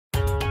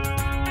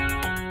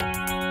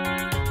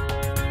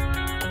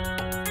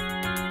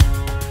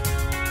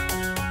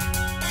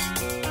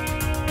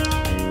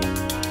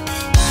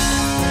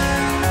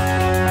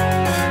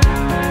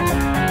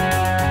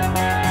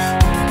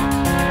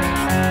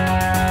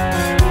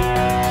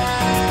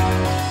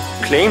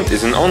Claimed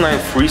is an online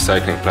free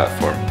cycling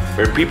platform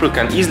where people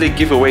can easily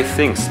give away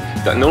things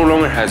that no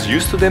longer has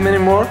use to them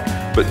anymore,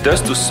 but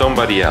does to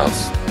somebody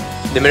else.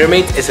 The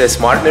MirrorMate is a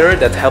smart mirror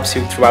that helps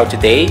you throughout the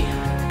day,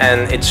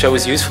 and it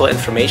shows useful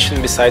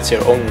information besides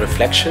your own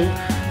reflection.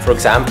 For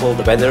example,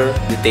 the weather,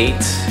 the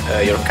date,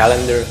 your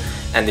calendar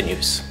and the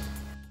news.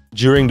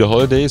 During the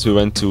holidays we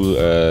went to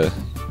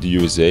the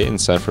USA in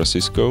San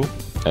Francisco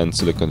and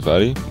Silicon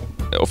Valley.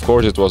 Of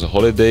course it was a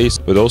holiday,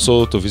 but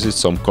also to visit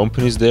some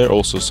companies there,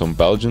 also some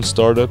Belgian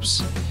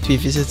startups. We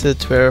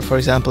visited where, for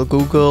example,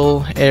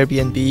 Google,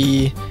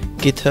 Airbnb,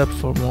 GitHub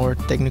for more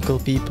technical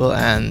people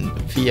and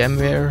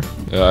VMware.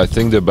 I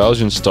think the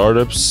Belgian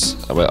startups,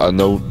 I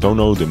don't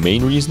know the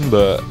main reason,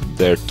 but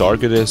their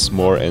target is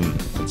more in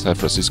San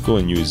Francisco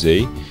and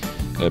USA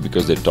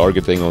because they're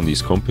targeting on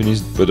these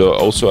companies. But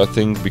also I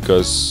think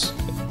because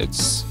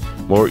it's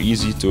more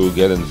easy to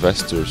get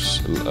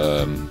investors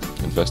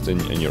invest in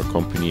your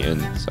company in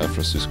San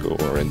Francisco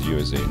or in the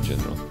USA in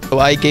general. So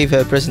I gave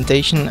a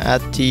presentation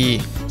at the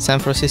San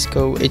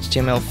Francisco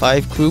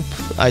HTML5 group.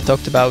 I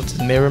talked about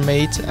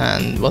MirrorMate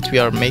and what we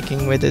are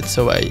making with it,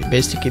 so I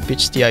basically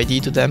pitched the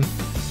idea to them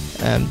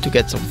to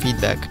get some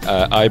feedback.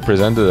 I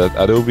presented at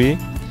Adobe,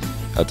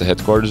 at the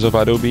headquarters of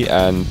Adobe,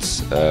 and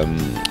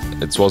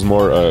it was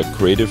more a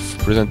creative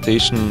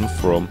presentation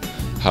from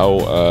how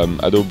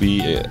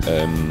Adobe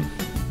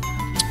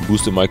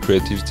boosted my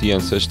creativity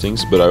and such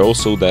things, but I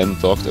also then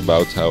talked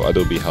about how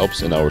Adobe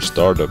helps in our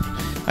startup.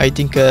 I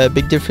think a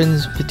big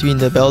difference between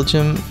the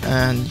Belgium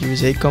and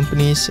USA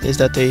companies is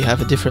that they have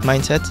a different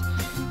mindset.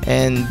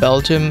 In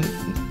Belgium,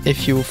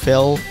 if you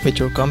fail with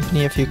your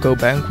company, if you go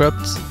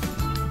bankrupt,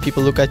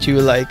 people look at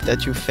you like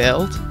that you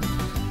failed.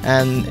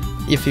 And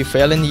if you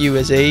fail in the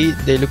USA,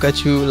 they look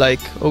at you like,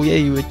 oh yeah,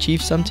 you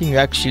achieved something, you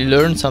actually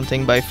learned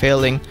something by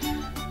failing.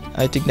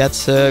 I think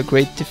that's a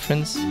great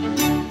difference.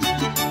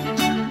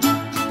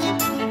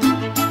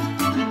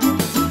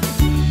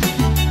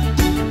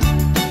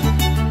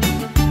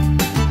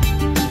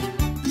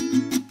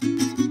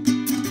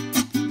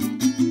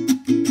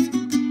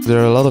 There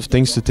are a lot of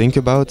things to think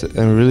about,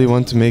 and we really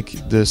want to make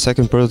the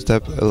second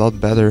prototype a lot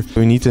better.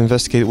 We need to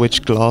investigate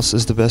which glass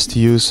is the best to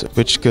use,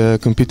 which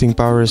computing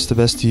power is the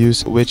best to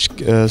use, which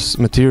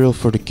material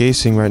for the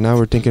casing. Right now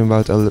we're thinking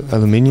about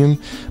aluminium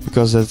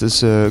because that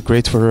is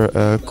great for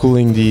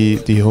cooling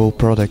the whole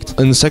product.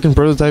 In the second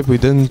prototype we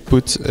didn't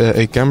put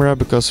a camera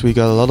because we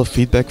got a lot of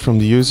feedback from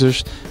the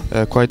users,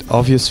 quite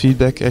obvious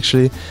feedback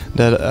actually,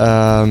 that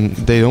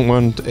they don't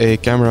want a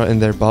camera in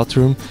their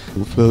bathroom.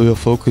 We'll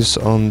focus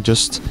on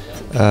just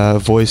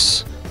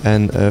voice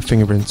and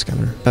fingerprint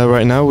scanner.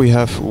 Right now we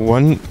have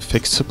one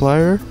fixed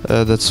supplier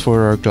that's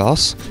for our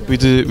glass. We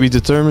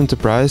determined the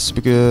price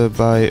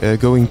by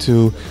going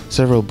to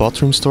several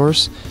bathroom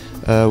stores.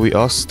 We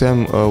asked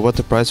them what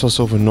the price was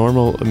of a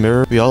normal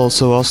mirror. We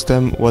also asked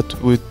them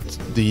what would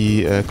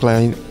the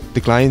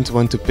client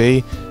want to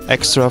pay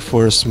extra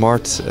for a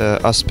smart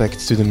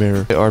aspect to the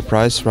mirror. Our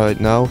price right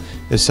now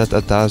is set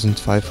at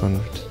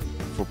 1,500.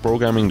 For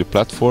programming the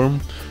platform,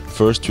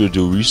 first we'll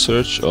do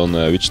research on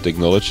which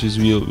technologies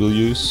we'll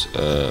use,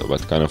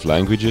 what kind of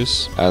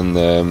languages, and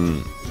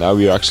now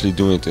we're actually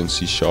doing it in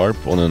C#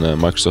 on a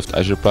Microsoft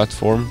Azure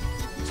platform.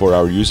 For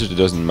our users it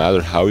doesn't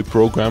matter how we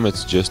program,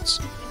 it's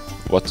just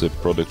what the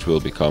product will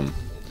become.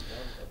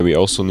 We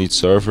also need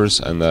servers,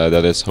 and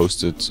that is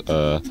hosted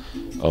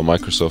on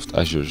Microsoft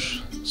Azure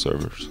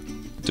servers.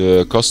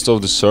 The cost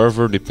of the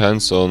server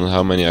depends on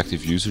how many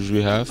active users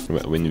we have.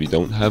 When we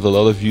don't have a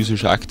lot of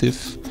users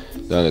active,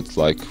 then it's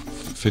like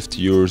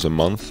 50 euros a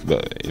month,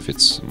 but if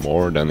it's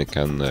more, then it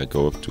can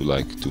go up to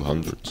like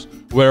 200.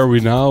 Where are we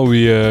now?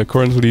 We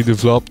currently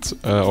developed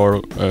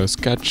or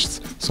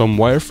sketched some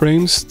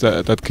wireframes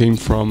that came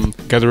from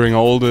gathering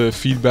all the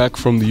feedback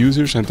from the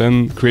users and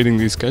then creating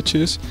these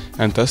sketches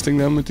and testing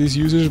them with these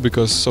users,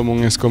 because someone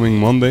is coming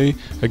Monday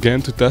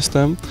again to test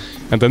them,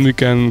 and then we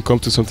can come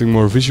to something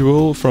more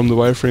visual from the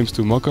wireframes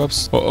to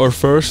mockups. Our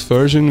first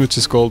version, which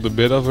is called the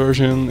beta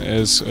version,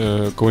 is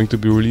going to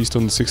be released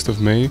on the 6th of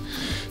May,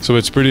 so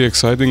it's pretty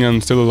exciting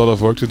and still a lot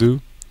of work to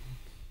do.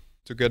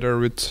 Together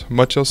with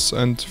Matthias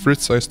and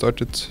Fritz, I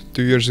started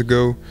 2 years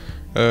ago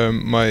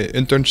my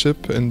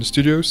internship in the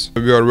studios.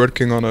 We are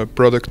working on a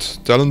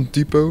product, Talent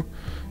Depot.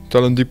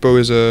 Talent Depot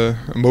is a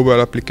mobile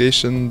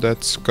application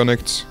that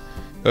connects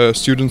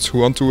students who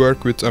want to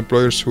work with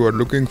employers who are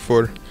looking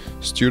for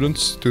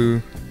students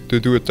to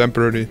do a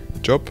temporary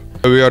job.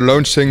 We are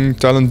launching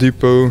Talent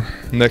Depot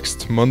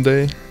next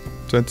Monday,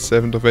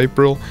 27th of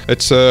April.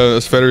 It's a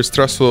very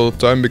stressful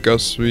time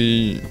because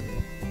we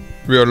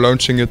are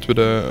launching it with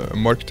a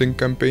marketing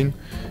campaign,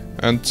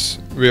 and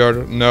we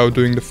are now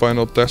doing the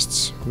final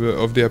tests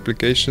of the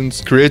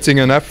applications. Creating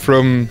an app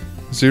from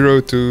zero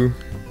to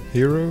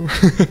hero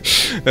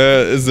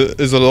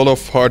is a lot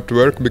of hard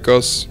work,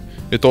 because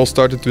it all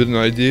started with an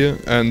idea,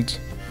 and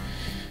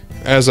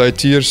as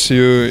ITers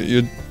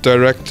you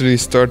directly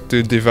start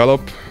to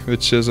develop,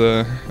 which is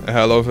a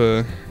hell of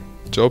a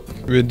job.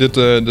 We did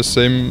the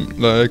same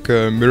like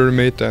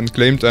MirrorMate and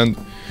Claimed, and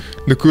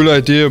the cool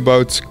idea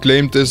about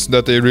Claimed is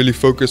that they really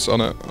focus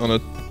on a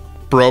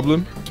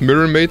problem.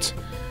 MirrorMate,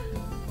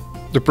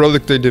 the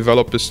product they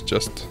develop is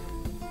just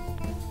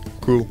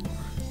cool.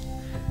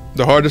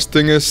 The hardest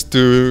thing is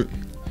to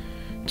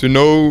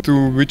know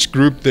to which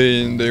group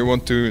they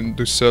want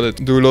to sell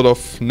it. Do a lot of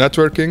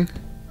networking,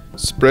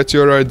 spread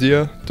your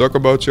idea, talk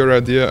about your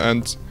idea,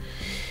 and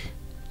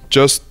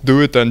just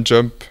do it and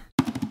jump.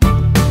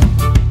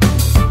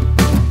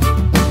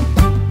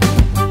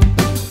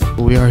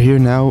 We are here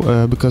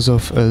now because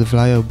of the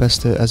Vlaio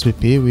Beste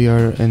SBP. We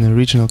are in a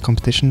regional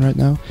competition right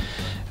now,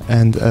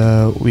 and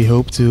we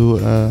hope to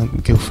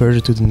go further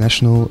to the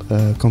national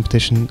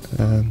competition,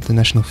 the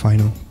national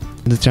final.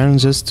 The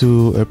challenge is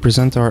to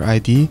present our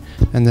ID,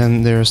 and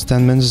then there's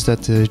 10 minutes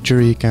that the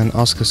jury can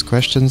ask us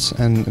questions,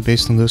 and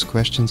based on those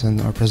questions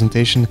and our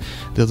presentation,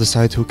 they'll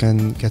decide who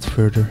can get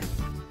further.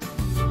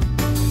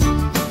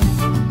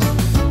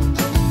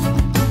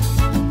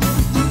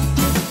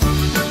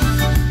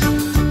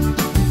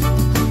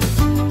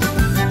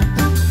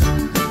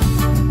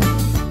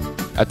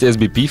 At the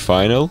SBP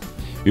final,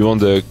 we won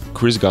the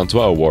Chris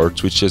Gantois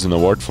Award, which is an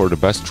award for the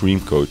best dream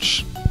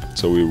coach.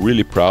 So we're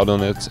really proud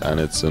on it, and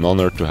it's an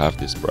honor to have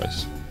this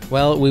prize.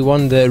 Well, we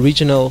won the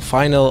regional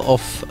final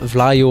of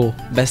Vlaio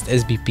Best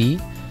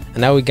SBP, and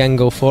now we can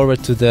go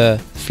forward to the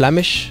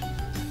Flemish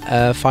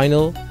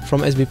final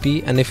from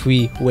SBP, and if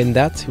we win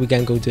that, we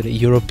can go to the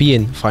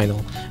European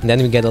final, and then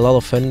we get a lot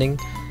of funding,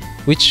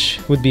 which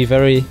would be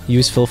very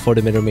useful for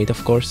the MirrorMate,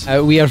 of course.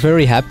 We are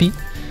very happy.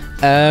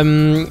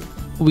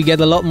 We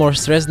get a lot more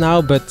stress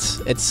now, but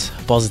it's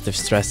positive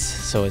stress,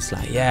 so it's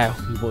like, yeah,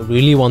 we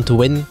really want to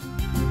win.